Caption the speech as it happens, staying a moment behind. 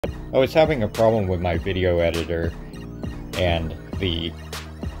I was having a problem with my video editor and the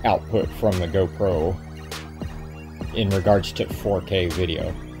output from the GoPro in regards to 4K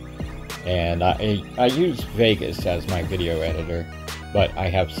video. And I use Vegas as my video editor, but I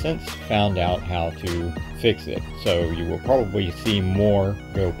have since found out how to fix it. So you will probably see more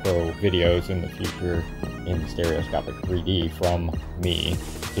GoPro videos in the future in Stereoscopic 3D from me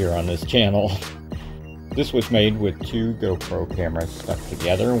here on this channel. This was made with two GoPro cameras stuck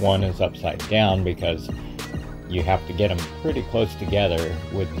together. One is upside down because you have to get them pretty close together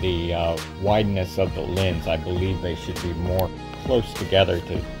with the wideness of the lens. I believe they should be more close together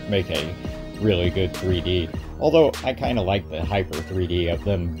to make a really good 3D. Although I kind of like the hyper 3D of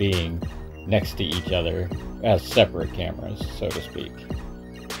them being next to each other as separate cameras, so to speak.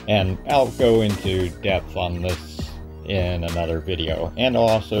 And I'll go into depth on this in another video, and I'll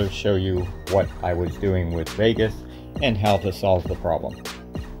also show you what I was doing with Vegas and how to solve the problem.